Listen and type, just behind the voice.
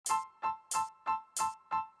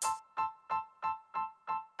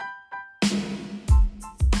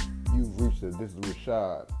to This is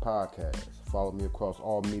Rashad podcast. Follow me across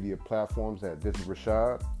all media platforms at This is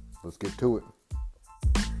Rashad. Let's get to it.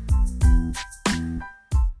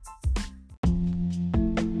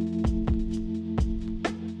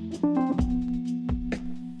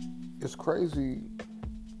 It's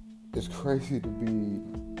crazy to be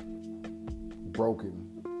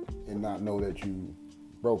broken and not know that you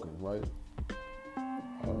broken, right?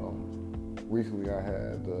 Recently I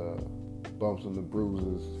had bumps and the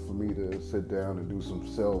bruises for me to sit down and do some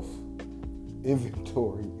self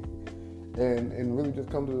inventory and really just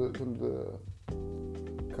come to the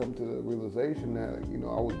realization that,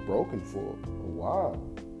 I was broken for a while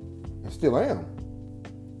and still am.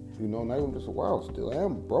 Not even just a while, still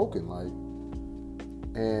am broken,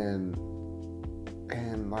 and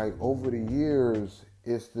over the years,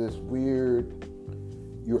 it's this weird,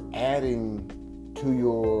 you're adding to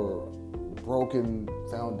your broken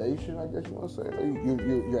foundation, I guess you want to say.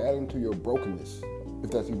 You're adding to your brokenness,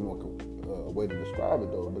 if that's even a way to describe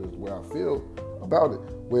it, though. But it's the way I feel about it,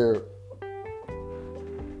 where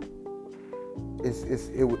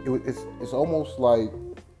it's almost like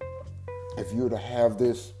if you were to have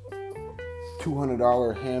this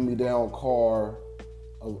 $200 hand-me-down car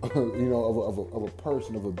of a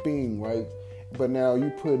person, of a being, right? But now you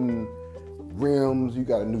putting rims, you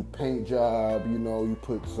got a new paint job, you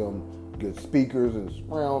put some good speakers and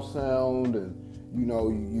surround sound, and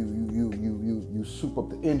you soup up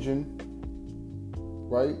the engine,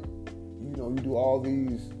 right? You do all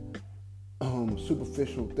these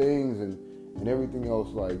superficial things and everything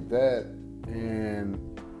else like that, and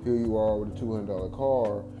here you are with a $200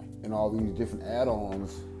 car and all these different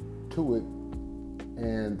add-ons to it,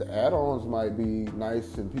 and the add-ons might be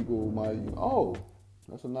nice, and people might,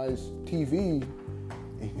 that's a nice TV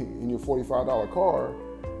in your $45 car,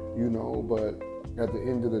 but at the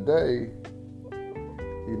end of the day,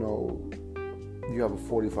 you have a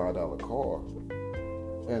 $45 car,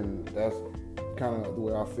 and that's kind of the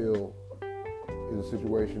way I feel in the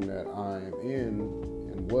situation that I'm in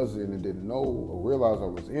and was in and didn't know or realize I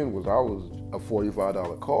was in, was a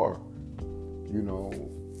 $45 car,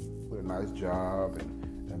 with a nice job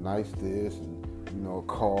and a nice this and, a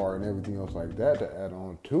car and everything else like that to add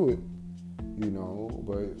on to it,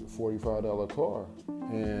 but $45 car.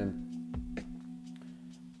 And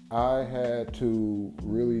I had to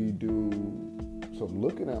really do some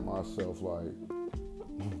looking at myself like,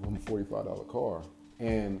 I'm a $45 car.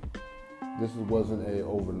 And this wasn't a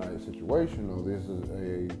overnight situation, though. This is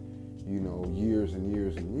a, years and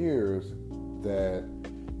years and years that,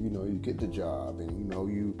 you get the job and,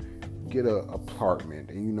 you get an apartment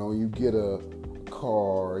and, you get a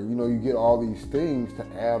car, you get all these things to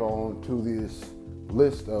add on to this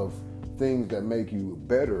list of things that make you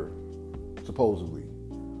better, supposedly,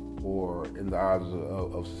 or in the eyes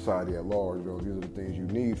of society at large. These are the things you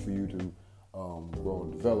need for you to grow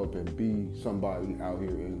and develop and be somebody out here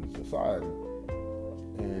in society.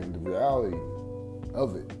 And the reality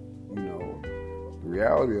of it,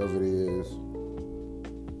 is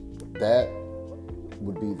that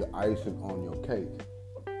would be the icing on your cake.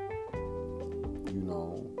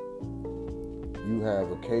 You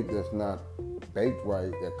have a cake that's not baked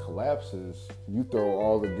right, that collapses. You throw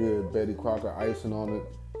all the good Betty Crocker icing on it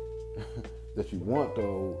that you want,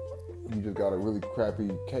 though. You just got a really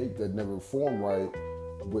crappy cake that never formed right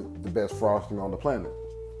with the best frosting on the planet.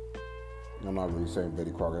 I'm not really saying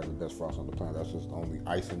Betty Crocker has the best frosting on the planet. That's just the only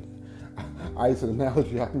icing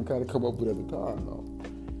analogy I can kind of come up with at the time, though.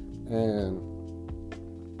 And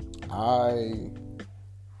I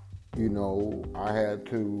had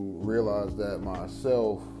to realize that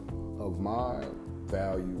myself, of my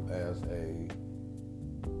value as a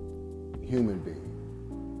human being,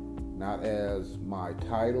 not as my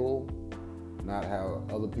title, not how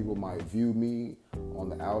other people might view me on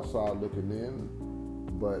the outside looking in,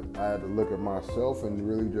 but I had to look at myself and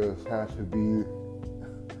really just had to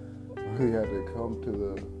come to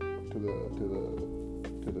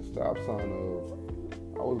the stop sign of,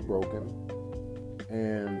 I was broken,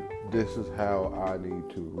 and this is how I need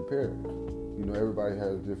to repair it. Everybody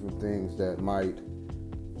has different things that might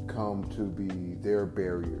come to be their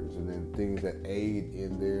barriers, and then things that aid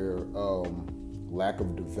in their lack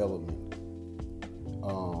of development.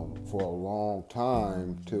 For a long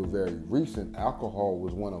time, till very recent, alcohol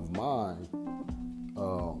was one of my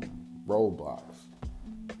roadblocks.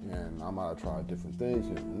 And I might have tried different things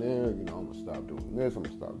here and there. I'm going to stop doing this. I'm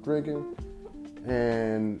going to stop drinking.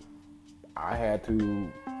 And I had to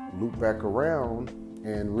loop back around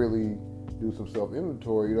and really do some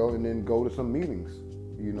self-inventory, and then go to some meetings,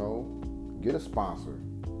 get a sponsor,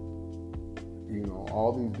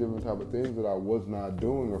 all these different type of things that I was not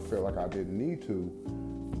doing or felt like I didn't need to.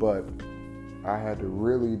 But I had to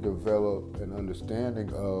really develop an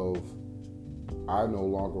understanding of I no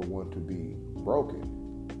longer want to be broken.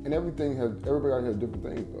 And everybody has different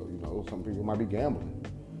things though. Some people might be gambling.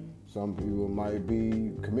 Some people might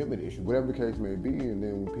be commitment issues, whatever the case may be. And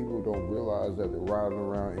then when people don't realize that they're riding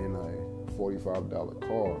around in a $45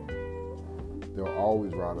 car, they'll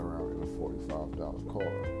always ride around in a $45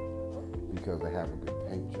 car because they have a good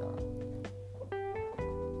paint job.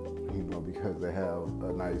 Because they have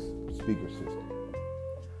a nice speaker system.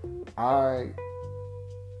 I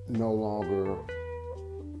no longer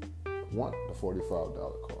want the $45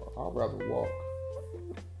 car. I'd rather walk.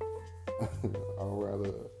 I'd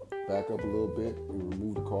rather back up a little bit and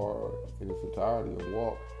remove the car in its entirety and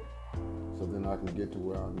walk so then I can get to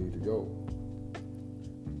where I need to go.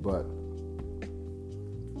 But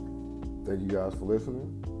thank you guys for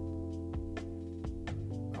listening.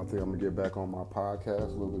 I think I'm going to get back on my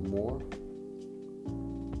podcast a little bit more.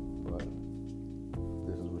 But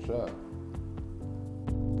this is Rashad.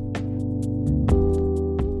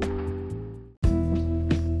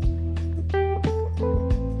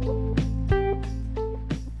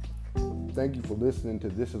 Thank you for listening to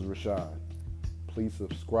This is Rashad. Please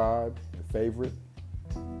subscribe and favorite.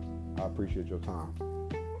 I appreciate your time.